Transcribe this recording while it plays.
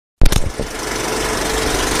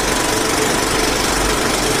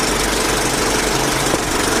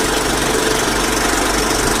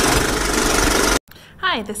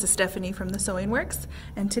Hi, this is Stephanie from the Sewing Works,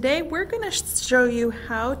 and today we're going to show you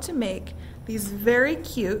how to make these very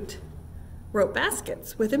cute rope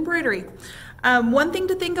baskets with embroidery. One thing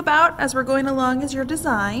to think about as we're going along is your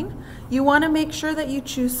design. You want to make sure that you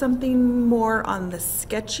choose something more on the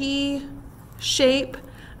sketchy shape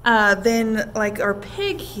than like our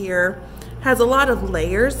pig here has a lot of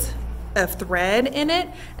layers of thread in it,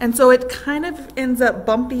 and so it kind of ends up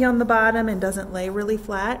bumpy on the bottom and doesn't lay really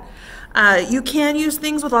flat. You can use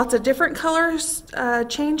things with lots of different colors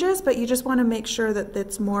changes, but you just want to make sure that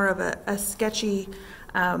it's more of a sketchy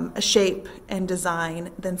shape and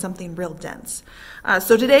design than something real dense.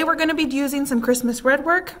 So today we're going to be using some Christmas thread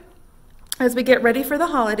work as we get ready for the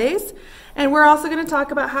holidays, and we're also going to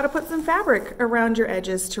talk about how to put some fabric around your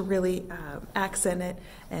edges to really accent it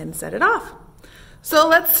and set it off. So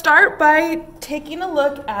let's start by taking a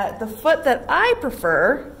look at the foot that I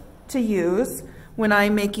prefer to use when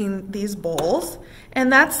I'm making these bowls,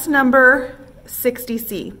 and that's number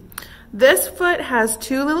 60C. This foot has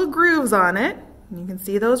two little grooves on it. You can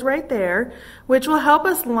see those right there, which will help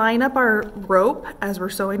us line up our rope as we're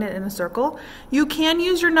sewing it in a circle. You can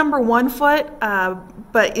use your number 1 foot,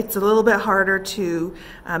 but it's a little bit harder to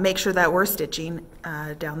make sure that we're stitching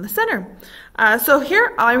down the center. So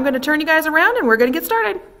here, I'm going to turn you guys around and we're going to get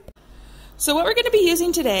started. So what we're going to be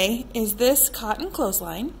using today is this cotton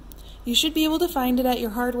clothesline. You should be able to find it at your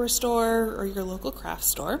hardware store or your local craft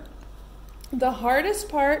store. The hardest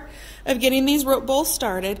part of getting these rope bowls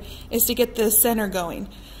started is to get the center going.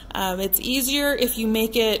 It's easier if you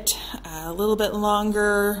make it a little bit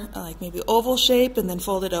longer, like maybe oval shape, and then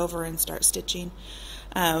fold it over and start stitching.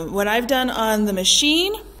 What I've done on the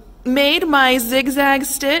machine, made my zigzag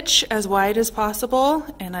stitch as wide as possible,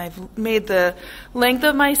 and I've made the length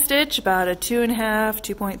of my stitch about a 2.5,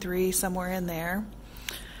 2.3, somewhere in there.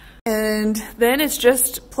 And then it's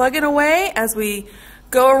just plugging away as we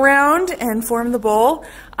go around and form the bowl.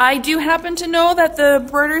 I do happen to know that the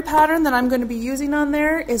embroidery pattern that I'm going to be using on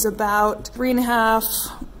there is about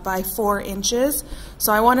 3.5 by 4 inches.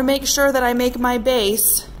 So I want to make sure that I make my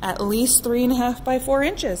base at least 3.5 by 4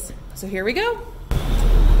 inches. So here we go.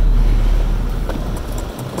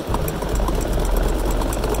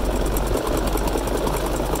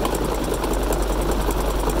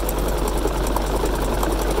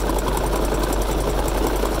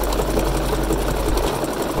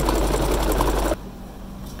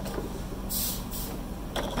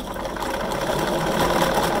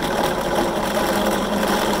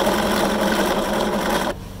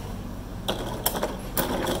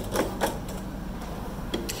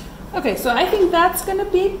 Okay, so I think that's going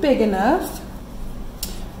to be big enough.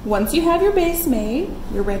 Once you have your base made,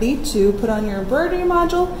 you're ready to put on your embroidery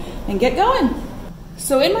module and get going.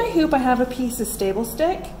 So in my hoop I have a piece of stable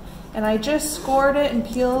stick, and I just scored it and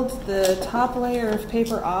peeled the top layer of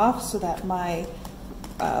paper off so that my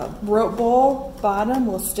rope bowl bottom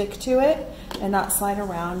will stick to it and not slide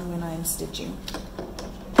around when I'm stitching.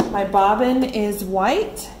 My bobbin is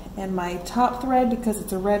white, and my top thread, because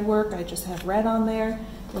it's a red work, I just have red on there.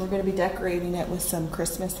 And we're going to be decorating it with some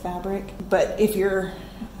Christmas fabric. But if you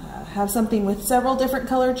have something with several different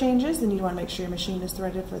color changes, then you want to make sure your machine is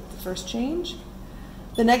threaded for the first change.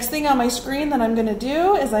 The next thing on my screen that I'm going to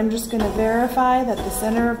do is I'm just going to verify that the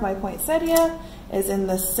center of my poinsettia is in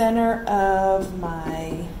the center of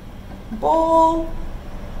my bowl.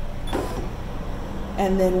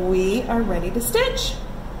 And then we are ready to stitch.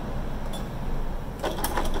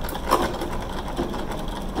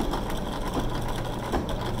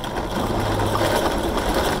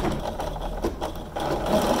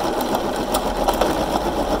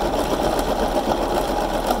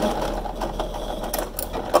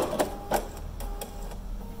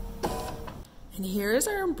 And here's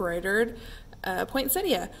our embroidered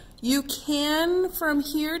poinsettia. You can, from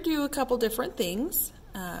here, do a couple different things.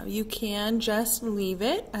 You can just leave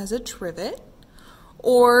it as a trivet,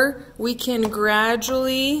 or we can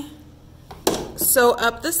gradually sew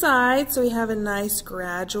up the sides so we have a nice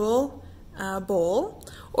gradual bowl,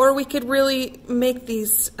 or we could really make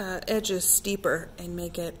these edges steeper and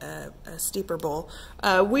make it a steeper bowl.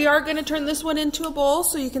 We are going to turn this one into a bowl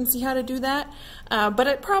so you can see how to do that, but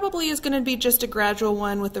it probably is going to be just a gradual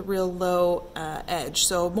one with a real low edge,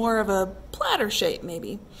 so more of a platter shape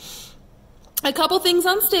maybe. A couple things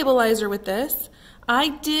on stabilizer with this. I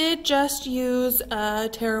did just use a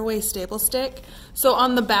tearaway staple stick, so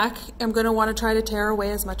on the back I'm going to want to try to tear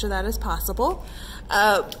away as much of that as possible.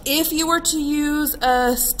 If you were to use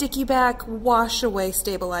a sticky back wash away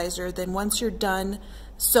stabilizer, then once you're done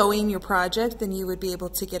sewing your project, then you would be able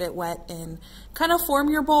to get it wet and kind of form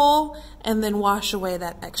your bowl and then wash away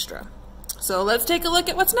that extra. So let's take a look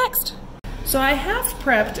at what's next. So I have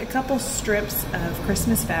prepped a couple strips of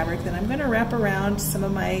Christmas fabric that I'm going to wrap around some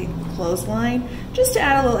of my clothesline just to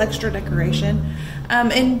add a little extra decoration.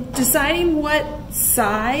 And deciding what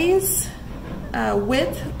size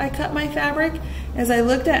width I cut my fabric, as I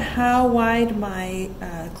looked at how wide my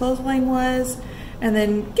clothesline was, and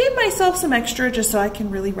then gave myself some extra just so I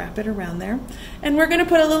can really wrap it around there. And we're going to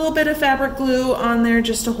put a little bit of fabric glue on there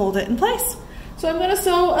just to hold it in place. So I'm going to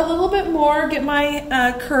sew a little bit more, get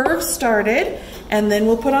my curve started, and then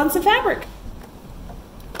we'll put on some fabric.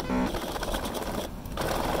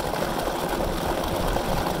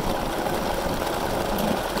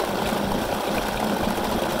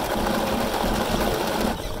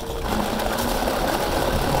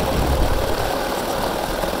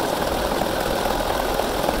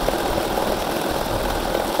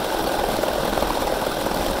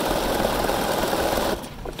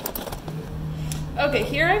 Okay,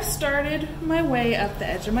 here I've started my way up the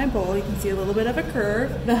edge of my bowl. You can see a little bit of a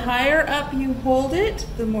curve. The higher up you hold it,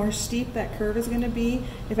 the more steep that curve is going to be.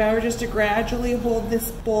 If I were just to gradually hold this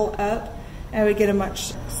bowl up, I would get a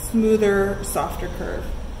much smoother, softer curve.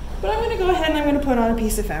 But I'm going to go ahead and I'm going to put on a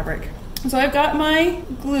piece of fabric. So I've got my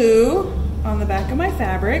glue on the back of my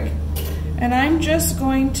fabric, and I'm just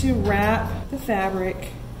going to wrap the fabric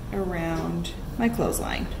around my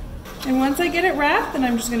clothesline. And once I get it wrapped, then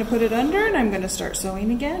I'm just going to put it under and I'm going to start sewing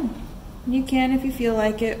again. You can, if you feel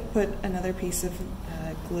like it, put another piece of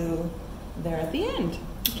glue there at the end,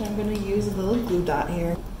 which I'm going to use a little glue dot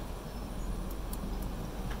here.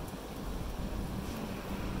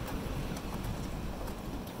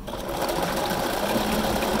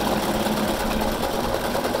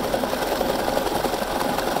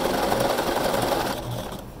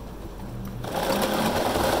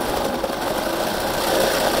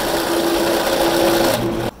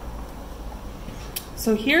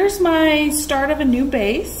 So here's my start of a new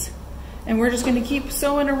base, and we're just going to keep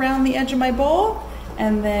sewing around the edge of my bowl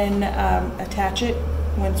and then attach it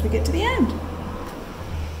once we get to the end.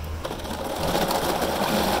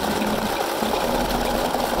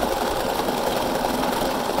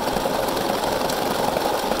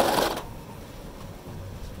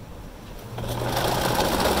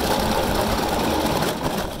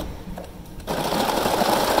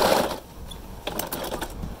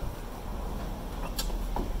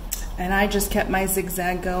 And I just kept my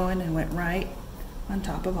zigzag going and went right on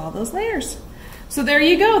top of all those layers. So there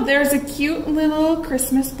you go. There's a cute little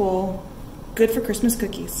Christmas bowl. Good for Christmas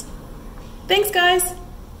cookies. Thanks, guys.